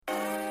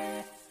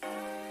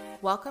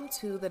Welcome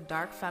to the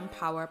Dark Femme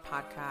Power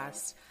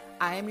podcast.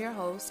 I am your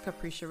host,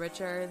 Capricia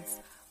Richards,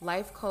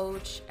 life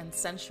coach and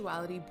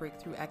sensuality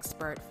breakthrough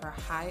expert for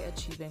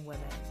high-achieving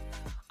women.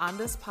 On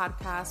this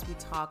podcast, we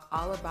talk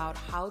all about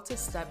how to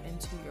step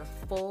into your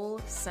full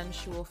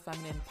sensual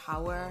feminine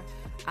power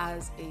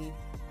as a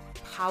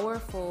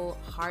powerful,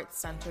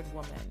 heart-centered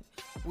woman.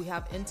 We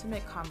have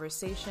intimate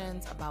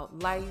conversations about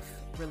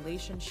life,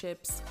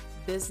 relationships,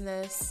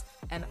 business,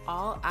 and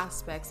all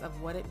aspects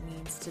of what it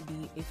means to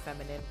be a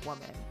feminine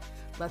woman.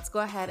 Let's go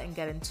ahead and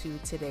get into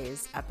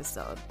today's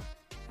episode.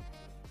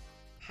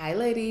 Hi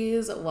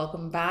ladies,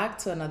 welcome back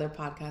to another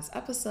podcast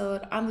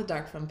episode on the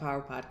Dark Femme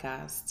Power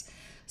podcast.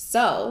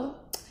 So,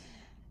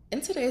 in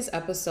today's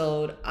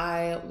episode,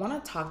 I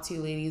want to talk to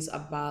you ladies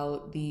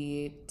about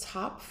the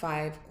top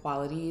 5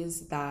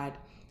 qualities that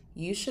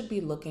you should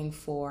be looking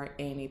for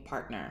in a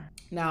partner.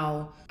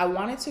 Now, I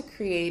wanted to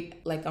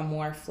create like a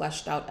more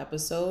fleshed out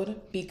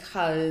episode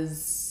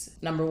because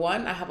number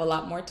 1, I have a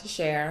lot more to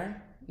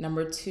share.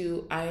 Number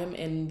 2, I am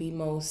in the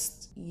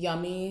most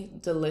yummy,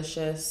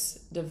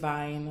 delicious,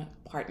 divine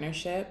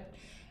partnership.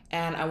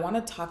 And I want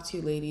to talk to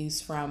you ladies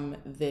from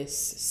this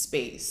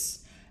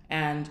space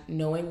and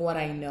knowing what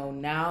I know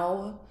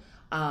now,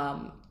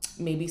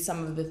 maybe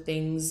some of the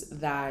things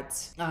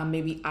that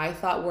maybe I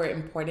thought were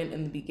important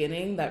in the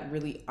beginning that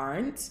really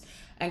aren't,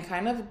 and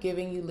kind of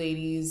giving you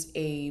ladies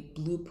a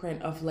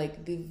blueprint of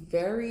like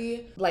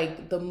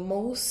the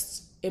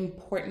most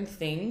important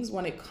things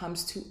when it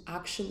comes to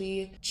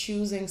actually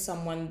choosing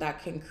someone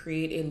that can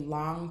create a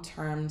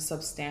long-term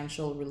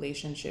substantial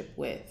relationship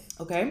with.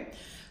 Okay?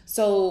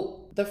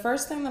 So the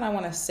first thing that I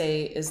want to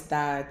say is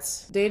that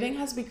dating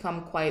has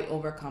become quite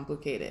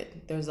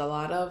overcomplicated. There's a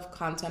lot of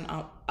content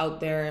out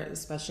there,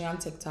 especially on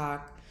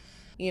TikTok,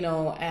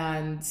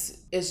 and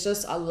it's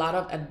just a lot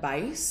of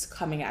advice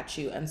coming at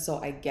you. And so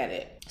I get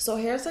it. So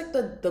here's like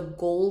the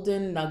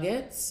golden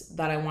nuggets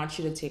that I want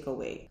you to take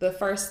away. The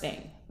first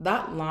thing,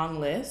 that long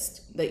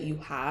list that you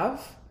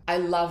have, I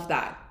love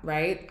that,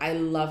 right? I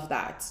love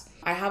that.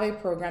 I have a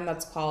program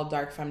that's called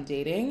Dark Femme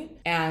Dating.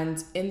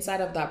 And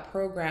inside of that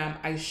program,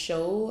 I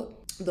show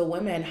the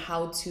women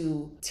how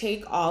to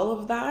take all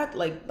of that,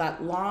 like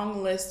that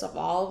long list of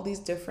all of these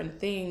different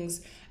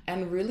things,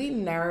 and really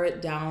narrow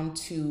it down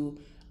to,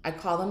 I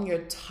call them your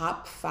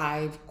top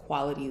 5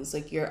 qualities,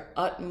 like your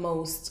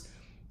utmost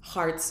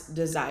heart's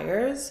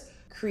desires,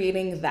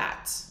 creating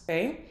that,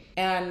 okay?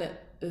 And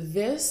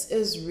this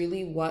is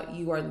really what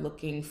you are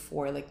looking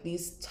for, like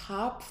these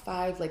top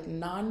 5, like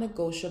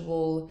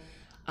non-negotiable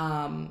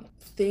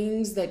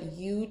things that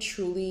you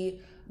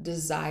truly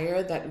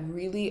desire, that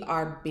really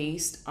are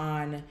based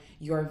on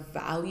your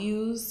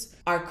values,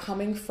 are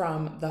coming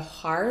from the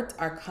heart,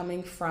 are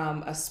coming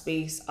from a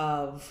space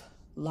of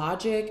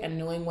logic and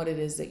knowing what it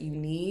is that you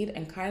need,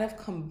 and kind of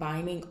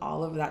combining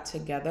all of that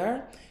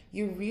together.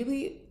 You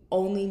really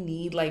only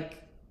need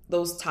like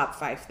those top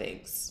 5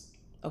 things,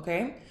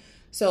 okay?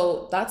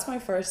 So that's my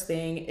first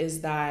thing,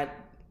 is that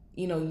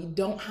you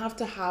don't have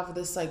to have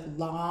this like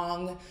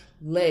long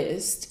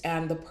list,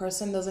 and the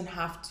person doesn't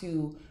have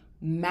to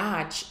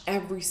match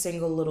every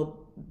single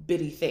little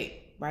bitty thing,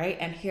 right?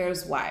 And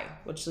here's why,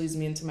 which leads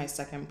me into my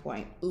second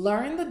point.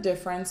 Learn the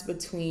difference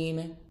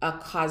between a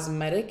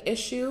cosmetic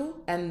issue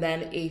and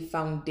then a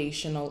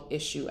foundational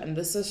issue. And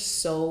this is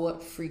so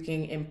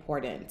freaking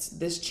important.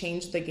 This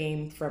changed the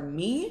game for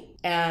me,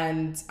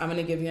 and I'm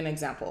gonna give you an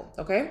example,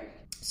 okay?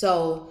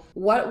 So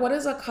what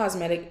is a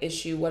cosmetic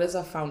issue? What is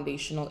a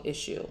foundational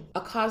issue?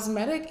 A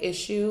cosmetic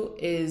issue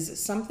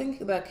is something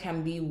that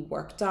can be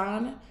worked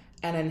on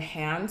and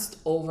enhanced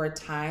over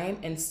time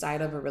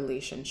inside of a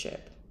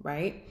relationship,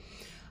 right?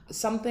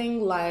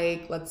 Something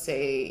like, let's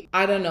say,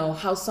 I don't know,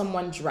 how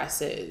someone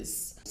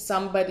dresses,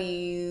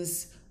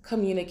 somebody's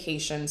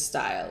communication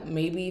style.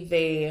 Maybe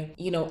they,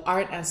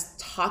 aren't as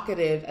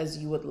talkative as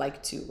you would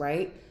like to,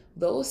 right?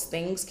 Those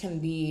things can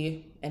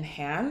be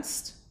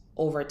enhanced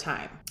over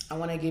time. I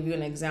want to give you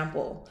an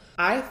example.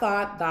 I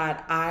thought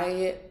that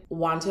I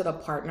wanted a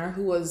partner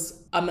who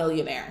was a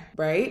millionaire,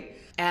 right?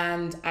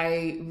 And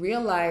I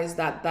realized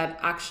that that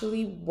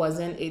actually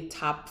wasn't a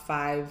top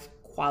 5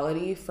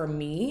 quality for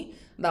me.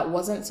 That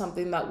wasn't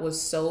something that was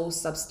so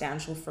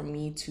substantial for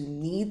me to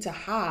need to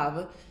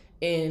have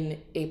in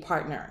a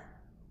partner,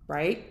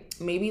 right?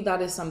 Maybe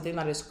that is something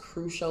that is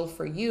crucial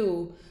for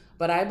you,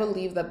 but I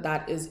believe that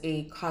that is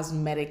a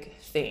cosmetic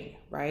thing,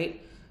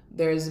 right?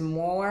 There's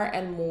more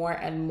and more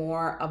and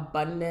more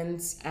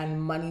abundance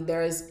and money.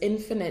 There is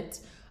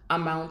infinite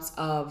amounts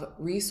of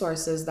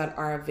resources that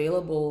are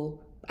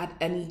available at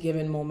any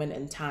given moment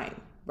in time,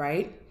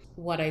 right?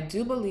 What I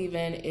do believe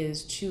in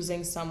is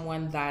choosing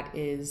someone that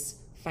is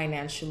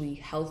financially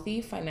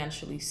healthy,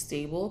 financially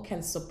stable,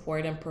 can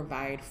support and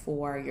provide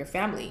for your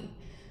family.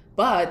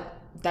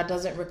 But that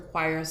doesn't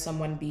require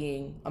someone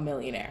being a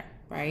millionaire,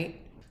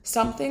 right?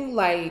 Something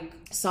like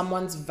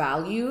someone's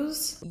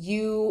values,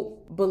 you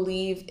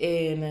believe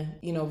in,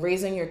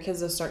 raising your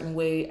kids a certain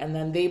way, and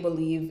then they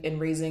believe in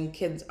raising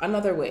kids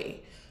another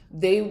way.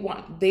 They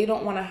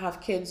don't want to have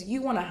kids,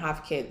 you want to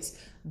have kids.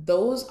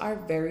 Those are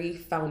very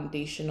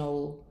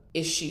foundational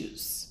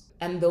issues.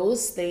 And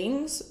those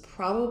things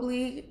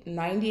probably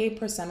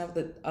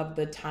 98% of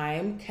the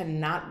time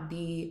cannot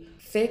be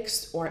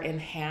fixed or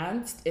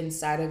enhanced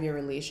inside of your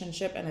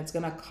relationship, and it's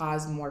going to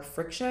cause more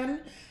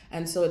friction.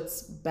 And so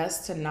it's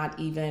best to not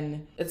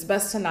even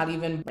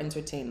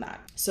entertain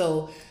that.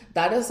 So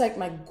that is like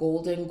my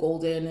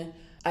golden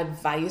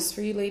advice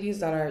for you ladies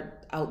that are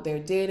out there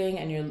dating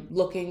and you're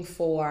looking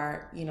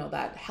for,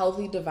 that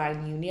healthy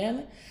divine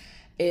union,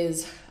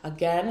 is,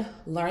 again,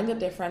 learn the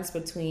difference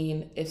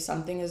between if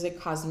something is a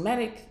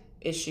cosmetic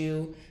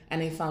issue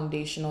and a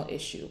foundational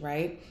issue,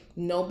 right?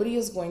 Nobody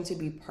is going to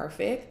be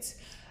perfect.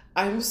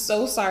 I'm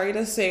so sorry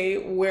to say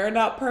we're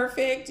not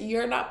perfect.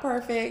 You're not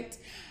perfect.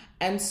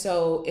 And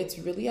so it's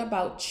really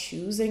about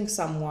choosing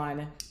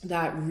someone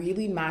that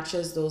really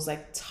matches those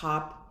like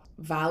top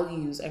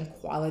values and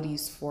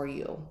qualities for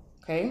you,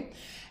 okay?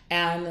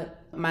 And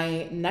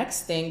my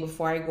next thing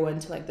before I go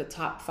into like the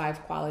top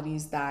 5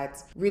 qualities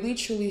that really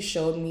truly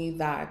showed me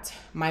that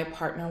my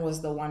partner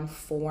was the one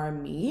for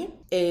me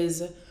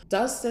is,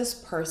 does this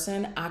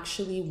person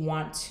actually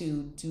want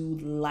to do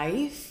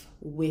life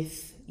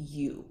with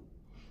you?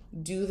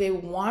 Do they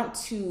want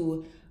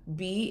to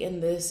be in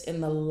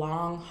the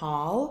long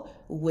haul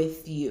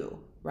with you,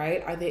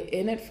 right? Are they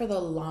in it for the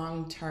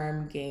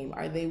long-term game?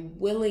 Are they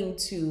willing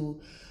to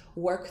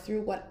work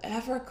through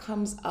whatever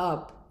comes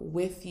up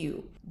with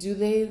you? Do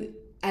they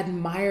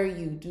admire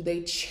you? Do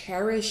they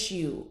cherish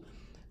you?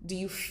 Do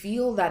you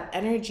feel that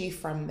energy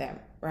from them,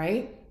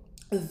 right?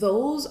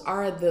 Those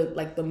are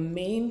the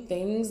main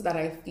things that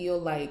I feel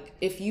like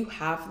if you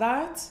have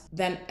that,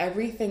 then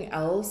everything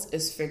else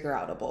is figure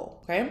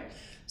outable, okay?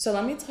 So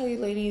let me tell you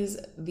ladies,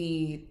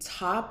 the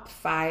top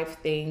 5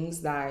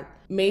 things that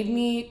made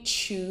me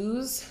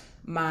choose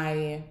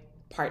my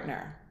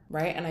partner,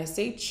 right? And I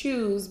say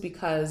choose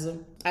because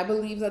I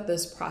believe that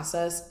this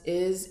process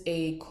is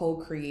a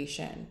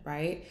co-creation,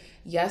 right?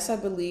 Yes, I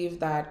believe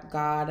that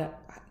God,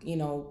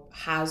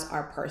 has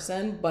our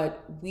person,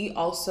 but we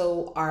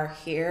also are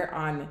here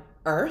on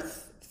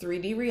earth,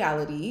 3D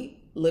reality,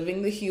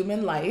 living the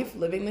human life,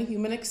 living the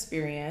human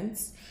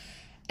experience.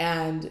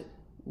 And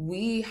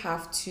we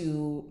have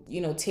to,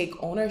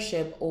 take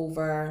ownership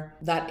over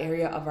that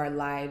area of our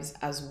lives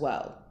as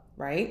well,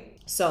 right?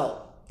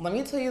 So let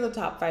me tell you the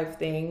top 5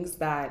 things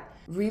that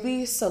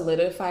really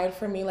solidified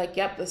for me, like,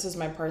 yep, this is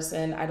my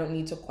person. I don't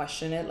need to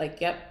question it.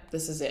 Like, yep,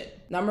 this is it.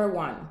 Number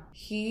 1,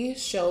 he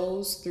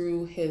shows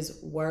through his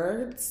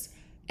words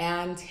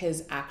and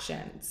his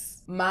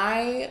actions.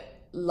 My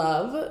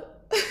love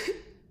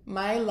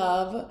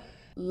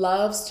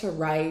loves to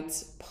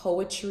write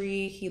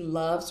poetry. He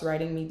loves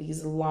writing me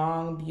these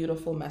long,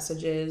 beautiful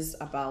messages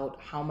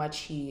about how much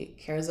he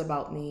cares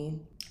about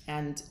me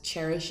and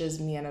cherishes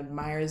me and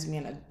admires me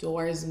and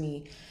adores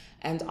me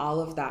and all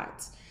of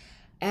that.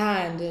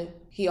 And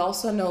he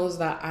also knows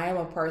that I am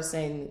a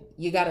person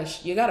you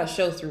gotta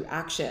show through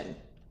action,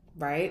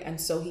 right?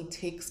 And so he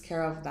takes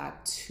care of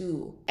that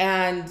too.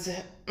 And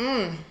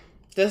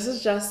this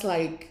is just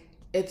like,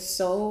 it's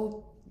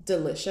so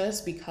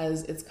delicious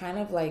because it's kind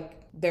of like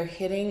they're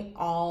hitting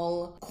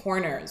all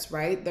corners,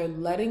 right? They're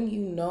letting you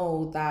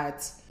know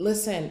that,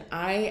 listen,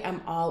 I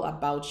am all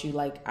about you.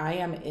 Like, I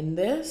am in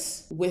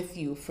this with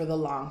you for the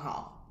long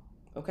haul,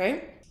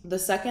 okay? The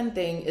second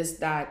thing is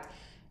that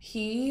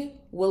he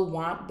will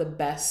want the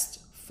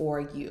best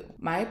for you.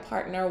 My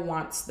partner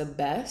wants the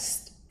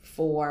best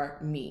for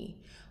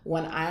me.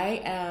 When I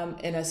am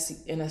in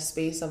a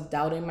space of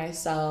doubting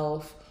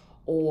myself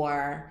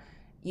or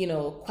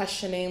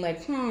questioning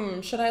like,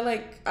 should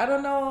I I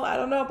don't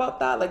know about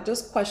that, like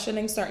just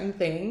questioning certain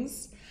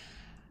things,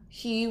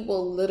 he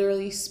will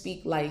literally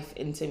speak life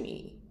into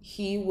me.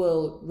 He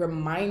will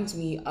remind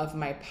me of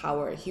my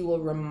power. He will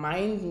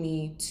remind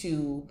me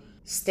to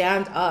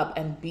stand up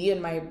and be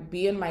in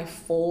my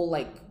full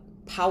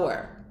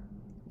power,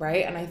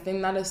 right? And I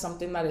think that is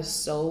something that is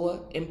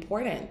so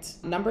important.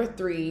 Number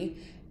 3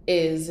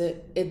 is,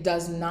 it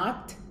does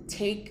not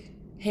take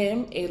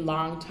him a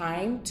long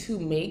time to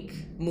make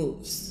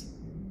moves.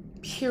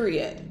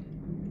 Period.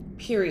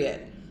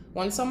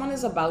 When someone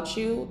is about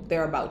you,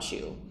 they're about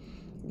you.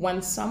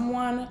 When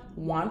someone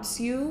wants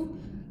you,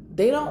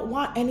 they don't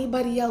want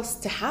anybody else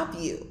to have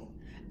you.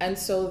 And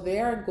so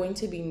they're going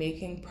to be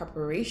making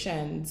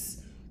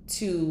preparations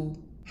to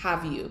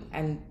have you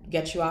and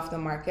get you off the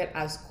market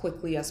as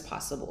quickly as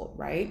possible,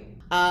 right?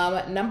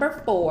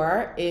 Number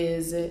 4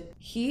 is,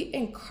 he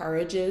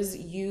encourages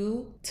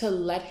you to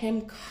let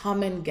him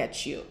come and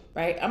get you,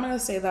 right? I'm going to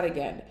say that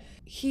again.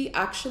 He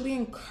actually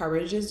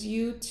encourages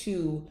you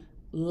to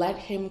let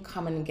him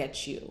come and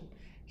get you.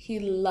 He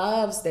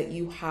loves that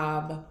you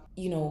have,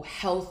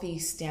 healthy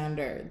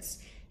standards.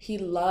 He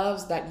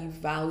loves that you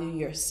value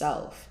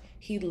yourself.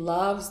 He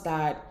loves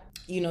that,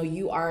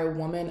 you are a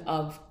woman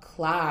of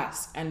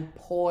class and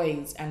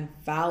poise and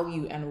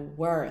value and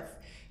worth.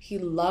 He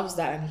loves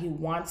that and he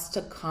wants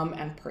to come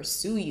and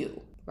pursue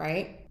you,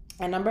 right?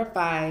 And number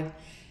 5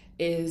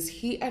 is,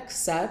 he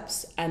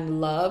accepts and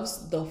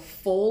loves the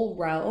full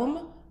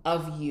realm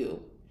of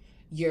you.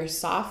 Your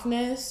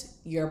softness,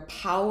 your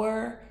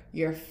power,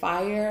 your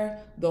fire,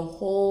 the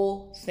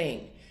whole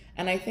thing.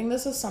 And I think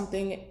this is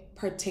something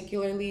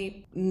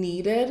particularly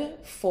needed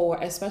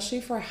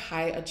especially for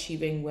high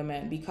achieving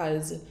women,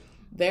 because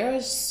there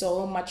is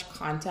so much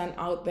content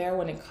out there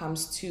when it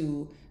comes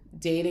to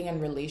dating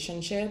and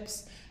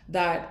relationships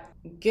that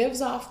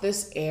gives off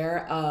this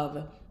air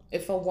of,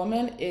 if a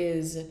woman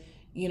is,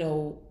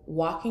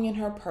 walking in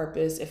her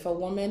purpose, if a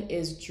woman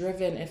is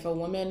driven, if a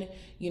woman,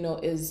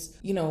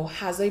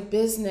 has a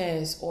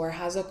business or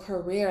has a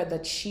career,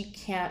 that she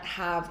can't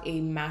have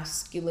a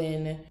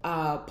masculine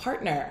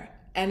partner.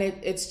 And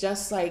it's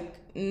just like,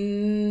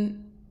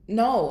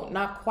 no,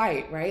 not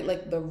quite, right?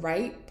 Like, the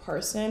right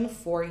person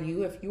for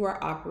you, if you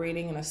are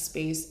operating in a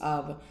space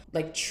of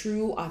like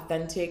true,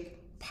 authentic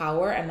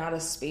power and not a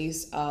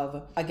space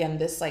of, again,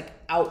 this like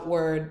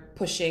outward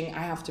pushing, I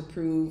have to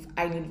prove,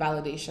 I need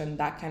validation,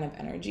 that kind of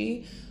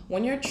energy.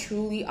 When you're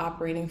truly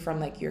operating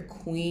from like your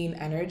queen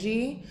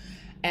energy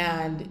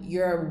and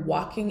you're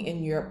walking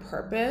in your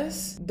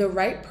purpose, the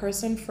right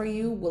person for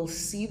you will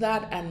see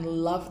that and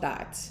love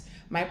that.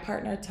 My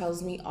partner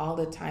tells me all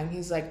the time,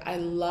 he's like, I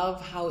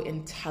love how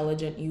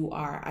intelligent you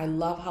are. I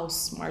love how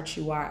smart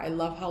you are. I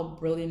love how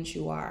brilliant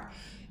you are.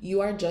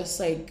 You are just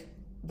like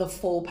the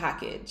full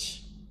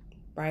package,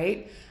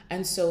 right?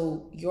 And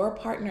so your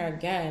partner,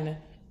 again,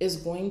 is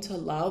going to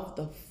love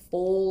the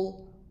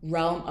full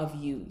realm of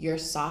you, your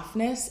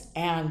softness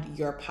and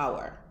your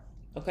power.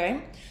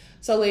 Okay?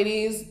 So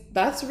ladies,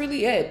 that's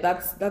really it.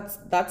 That's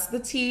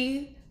the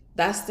tea.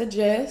 That's the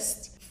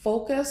gist.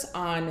 Focus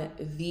on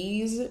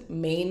these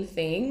main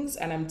things,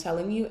 and I'm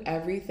telling you,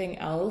 everything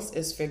else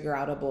is figure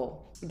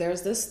outable.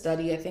 There's this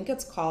study, I think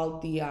it's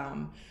called the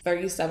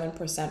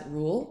 37%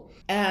 rule,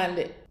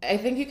 and I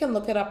think you can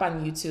look it up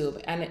on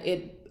YouTube, and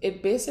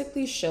it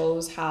basically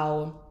shows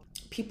how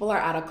people are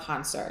at a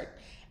concert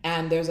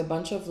and there's a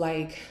bunch of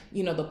like,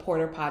 the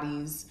porta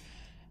potties,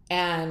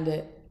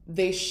 and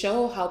they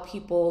show how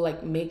people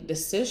like make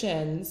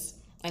decisions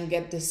and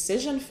get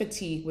decision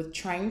fatigue with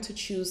trying to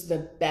choose the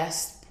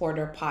best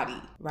porta potty,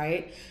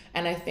 right?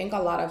 And I think a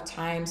lot of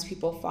times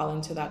people fall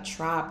into that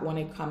trap when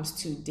it comes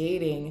to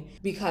dating,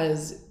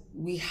 because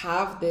we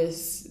have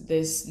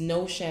this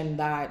notion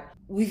that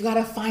we've got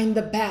to find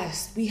the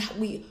best.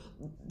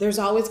 There's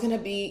always going to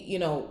be,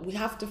 we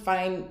have to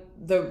find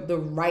the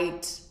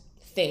right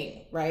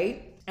thing,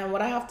 right? And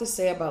what I have to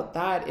say about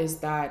that is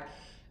that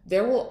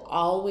there will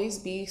always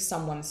be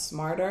someone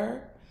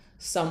smarter,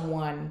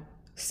 someone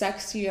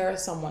sexier,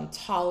 someone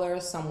taller,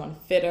 someone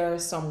fitter,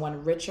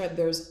 someone richer.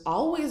 There's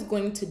always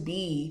going to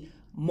be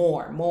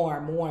more.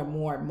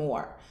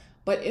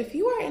 But if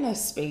you are in a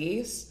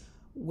space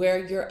where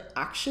you're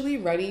actually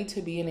ready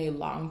to be in a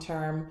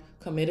long-term,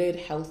 committed,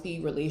 healthy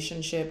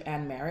relationship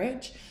and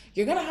marriage,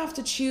 you're gonna have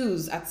to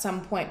choose at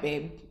some point,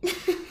 babe.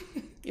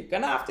 You're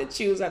gonna have to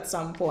choose at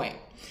some point.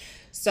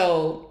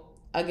 So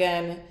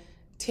again,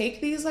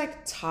 take these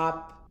like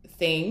top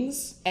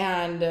things,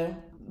 and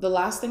the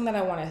last thing that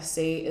I want to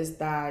say is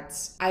that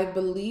I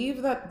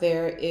believe that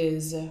there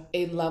is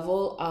a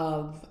level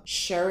of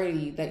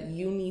surety that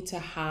you need to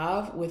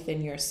have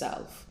within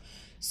yourself.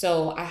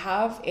 So I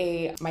have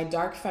my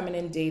Dark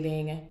Feminine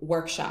Dating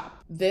workshop.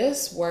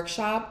 This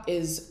workshop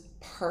is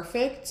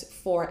perfect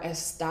for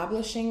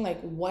establishing like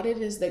what it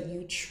is that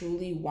you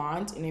truly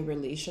want in a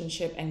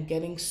relationship and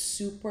getting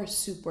super,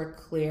 super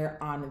clear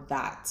on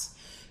that.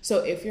 So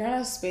if you're in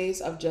a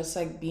space of just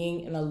like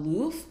being in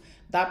aloof,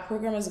 that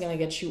program is going to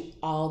get you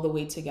all the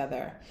way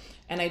together.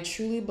 And I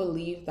truly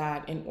believe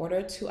that in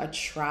order to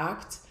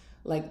attract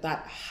like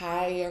that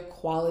higher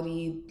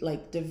quality,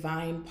 like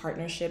divine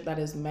partnership that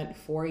is meant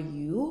for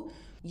you,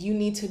 you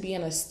need to be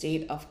in a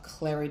state of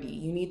clarity.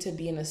 You need to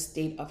be in a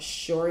state of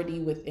surety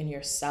within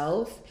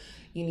yourself.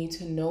 You need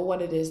to know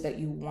what it is that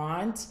you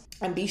want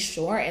and be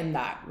sure in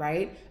that,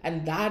 right?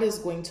 And that is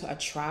going to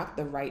attract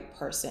the right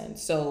person.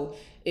 So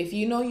if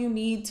you know you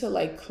need to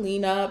like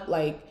clean up,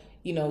 like,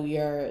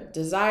 your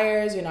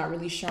desires, you're not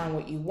really sure on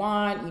what you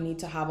want, you need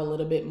to have a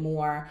little bit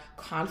more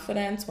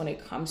confidence when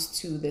it comes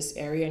to this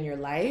area in your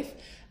life,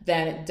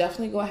 then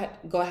definitely go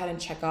ahead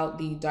and check out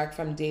the Dark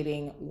Femme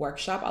Dating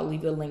workshop. I'll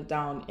leave the link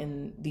down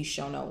in the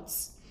show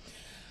notes.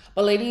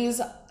 But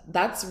ladies,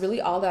 that's really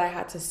all that I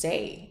had to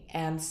say.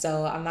 And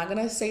so I'm not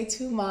going to say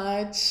too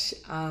much,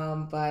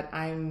 but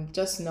I'm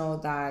just know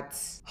that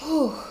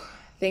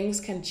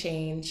things can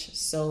change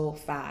so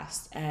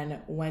fast. And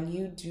when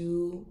you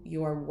do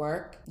your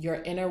work, your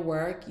inner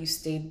work, you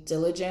stay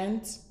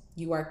diligent,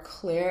 you are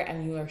clear,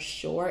 and you are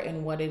sure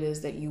in what it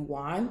is that you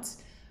want,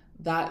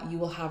 that you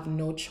will have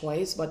no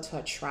choice but to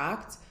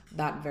attract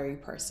that very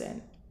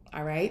person.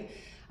 All right?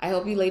 I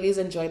hope you ladies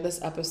enjoyed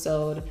this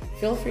episode.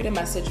 Feel free to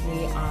message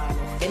me on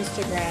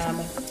Instagram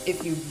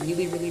if you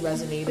really, really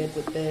resonated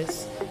with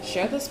this.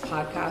 Share this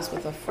podcast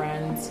with a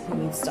friend who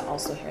needs to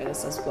also hear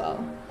this as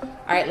well.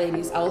 All right,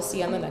 ladies, I will see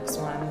you on the next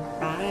one.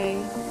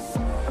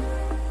 Bye.